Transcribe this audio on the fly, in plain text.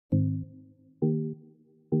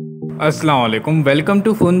अस्सलाम वालेकुम, welcome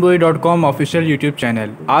to Phonebolee.com official YouTube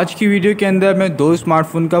channel. आज की वीडियो के अंदर मैं दो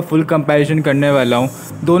स्मार्टफ़ोन का फुल कंपैरिजन करने वाला हूं।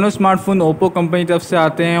 दोनों स्मार्टफ़ोन ओप्पो कंपनी तरफ से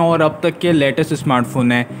आते हैं और अब तक के लेटेस्ट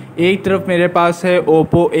स्मार्टफ़ोन हैं। एक तरफ मेरे पास है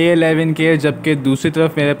Oppo A11k, जबकि दूसरी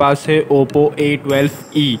तरफ मेरे पास है Oppo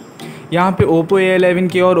A12e। यहाँ पे Oppo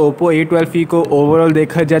A11k और Oppo A12e को ओवरऑल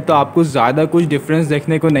देखा जाए तो आपको ज़्यादा कुछ डिफरेंस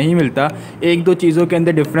देखने को नहीं मिलता। एक दो चीज़ों के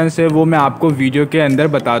अंदर डिफरेंस है, वो मैं आपको वीडियो के अंदर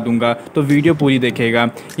बता दूंगा, तो वीडियो पूरी देखेगा।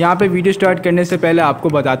 यहाँ पे वीडियो स्टार्ट करने से पहले आपको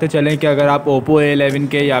बताते चलें कि अगर आप Oppo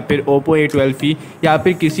A11k या फिर Oppo A12e या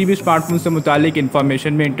फिर किसी भी स्मार्टफोन से मुतालिक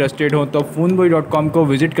इन्फॉर्मेशन में इंटरेस्टेड हो तो Phonebolee.com को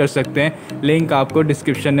विज़िट कर सकते हैं, लिंक आपको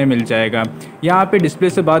डिस्क्रिप्शन में मिल जाएगा। यहाँ पर डिस्प्ले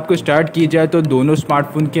से बात को स्टार्ट की जाए तो दोनों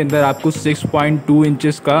स्मार्टफोन के अंदर आपको 6.2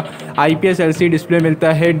 इंचेस का IPS LCD डिस्प्ले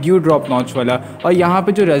मिलता है, ड्यू ड्रॉप नॉच वाला। और यहाँ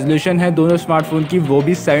पे जो रेजोल्यूशन है दोनों स्मार्टफोन की वो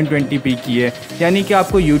भी 720p की है, यानी कि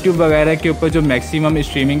आपको YouTube वगैरह के ऊपर जो मैक्सिमम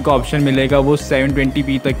स्ट्रीमिंग का ऑप्शन मिलेगा वो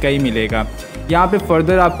 720p तक का ही मिलेगा। यहाँ पे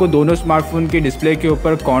फर्दर आपको दोनों स्मार्टफोन के डिस्प्ले के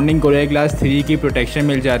ऊपर कॉर्निंग गोरिल्ला ग्लास 3 की प्रोटेक्शन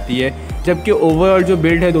मिल जाती है, जबकि ओवरऑल जो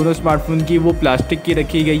बिल्ड है दोनों स्मार्टफोन की वो प्लास्टिक की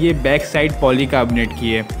रखी गई है, बैक साइड पॉलीकार्बोनेट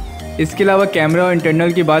की है। इसके अलावा कैमरा और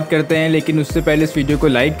इंटरनल की बात करते हैं, लेकिन उससे पहले इस वीडियो को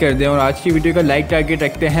लाइक कर दें। और आज की वीडियो का लाइक टारगेट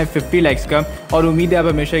रखते हैं 50 लाइक्स का, और उम्मीद है आप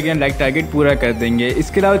हमेशा के लाइक टारगेट पूरा कर देंगे।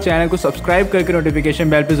 इसके अलावा चैनल को सब्सक्राइब करके नोटिफिकेशन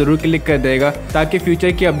बेल पे ज़रूर क्लिक कर देगा ताकि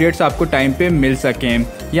फ्यूचर की अपडेट्स आपको टाइम पे मिल सकें।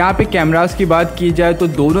 यहाँ पे कैमरास की बात की जाए तो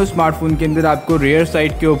दोनों स्मार्टफोन के अंदर आपको रियर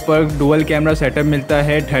साइड के ऊपर डुअल कैमरा सेटअप मिलता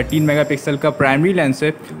है। 13 मेगापिक्सल का प्राइमरी लेंस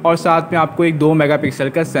है और साथ में आपको एक 2 मेगापिक्सल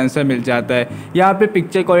का सेंसर मिल जाता है। यहाँ पे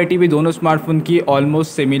पिक्चर क्वालिटी भी दोनों स्मार्टफोन की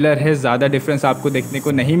ऑलमोस्ट सिमिलर है, ज़्यादा डिफरेंस आपको देखने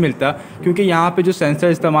को नहीं मिलता, क्योंकि यहाँ पे जो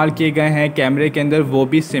सेंसर इस्तेमाल किए गए हैं कैमरे के अंदर वो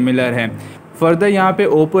भी सिमिलर हैं। फर्दर यहाँ पे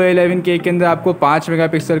Oppo A11k के अंदर आपको 5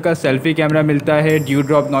 मेगापिक्सल का सेल्फी कैमरा मिलता है ड्यू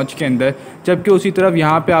ड्रॉप नॉच के अंदर, जबकि उसी तरफ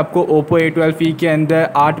यहाँ पे आपको Oppo A12e के अंदर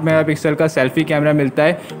 8 मेगापिक्सल का सेल्फी कैमरा मिलता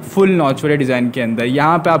है फुल नॉच वाले डिज़ाइन के अंदर।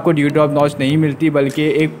 यहाँ पे आपको ड्यू ड्रॉप नॉच नहीं मिलती, बल्कि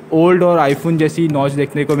एक ओल्ड और आईफोन जैसी नॉच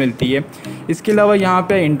देखने को मिलती है। इसके अलावा यहाँ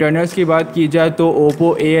पे इंटरनल्स की बात की जाए तो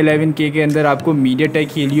Oppo A11k के अंदर आपको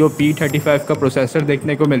MediaTek Helio P35 का प्रोसेसर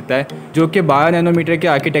देखने को मिलता है, जो कि 12 नैनोमीटर के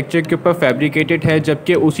आर्किटेक्चर के ऊपर फैब्रिकेटेड है,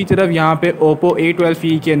 जबकि उसी तरफ यहाँ पे Oppo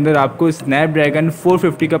A12e के अंदर आपको स्नैपड्रैगन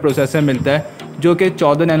 450 का प्रोसेसर मिलता है, जो कि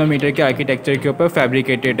 14 नैनोमीटर के आर्किटेक्चर के ऊपर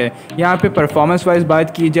फैब्रिकेटेड है। यहाँ पे परफॉर्मेंस वाइज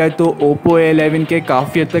बात की जाए तो Oppo A11k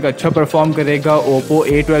काफ़ी हद तक अच्छा परफॉर्म करेगा Oppo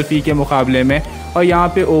A12e के मुकाबले में, और यहाँ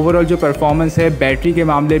पे ओवरऑल जो परफॉर्मेंस है बैटरी के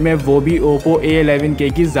मामले में वो भी Oppo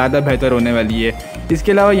A11k की ज़्यादा बेहतर होने वाली है।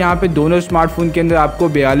 इसके अलावा यहाँ पे दोनों स्मार्टफोन के अंदर आपको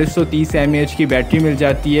 4230 mAh की बैटरी मिल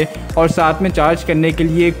जाती है, और साथ में चार्ज करने के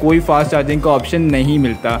लिए कोई फास्ट चार्जिंग का ऑप्शन नहीं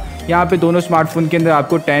मिलता। यहाँ पे दोनों स्मार्टफोन के अंदर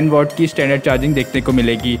आपको 10 वाट की स्टैंडर्ड चार्जिंग देखने को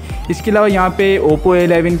मिलेगी। इसके अलावा यहाँ पे Oppo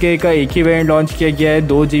A11k का एक ही वेरिएंट लॉन्च किया गया है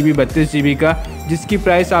 2GB 32GB का, जिसकी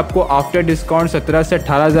प्राइस आपको आफ्टर डिस्काउंट 17 से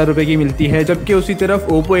 18,000 रुपये की मिलती है, जबकि उसी तरफ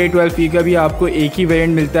Oppo A12e का भी आपको एक ही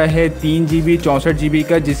वेरिएंट मिलता है 3GB 64GB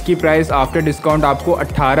का, जिसकी प्राइस आफ्टर डिस्काउंट आपको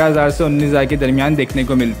 18,000 से 19,000 के दरमियान देखने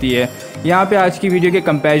को मिलती है। यहाँ पे आज की वीडियो के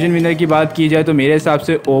कंपैरिजन विनर की बात की जाए तो मेरे हिसाब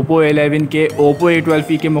से Oppo A11k Oppo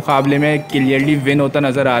A12e के मुकाबले में क्लियरली विन होता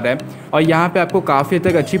नज़र आ रहा है, और यहाँ पे आपको काफ़ी हद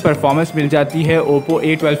तक अच्छी परफॉर्मेंस मिल जाती है Oppo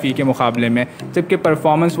A12e के मुकाबले में, जबकि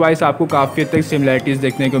परफॉर्मेंस वाइज आपको काफ़ी हद तक सिमिलरिटीज़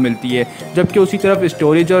देखने को मिलती है। जबकि उसी तरफ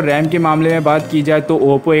स्टोरेज और रैम के मामले में बात की जाए तो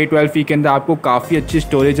Oppo A12e के अंदर आपको काफ़ी अच्छी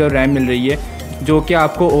स्टोरेज और रैम मिल रही है, जो कि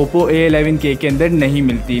आपको Oppo A11k के अंदर नहीं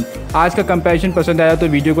मिलती। आज का कंपैरिजन पसंद आया तो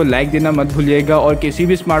वीडियो को लाइक देना मत भूलिएगा, और किसी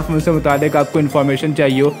भी स्मार्टफोन से मुताबिक आपको इन्फॉर्मेशन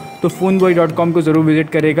चाहिए हो तो Phonebolee.com को ज़रूर विजिट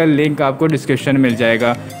करेगा, लिंक आपको डिस्क्रिप्शन में मिल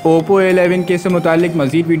जाएगा। Oppo A11k से मुतालिक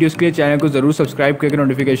मज़ीद वीडियोज़ के लिए चैनल को ज़रूर सब्सक्राइब करके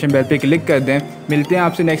नोटिफिकेशन बेल पर क्लिक कर दें। मिलते हैं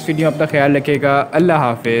आपसे नेक्स्ट वीडियो, अपना ख्याल रखिएगा। अल्लाह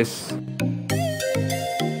हाफिज़।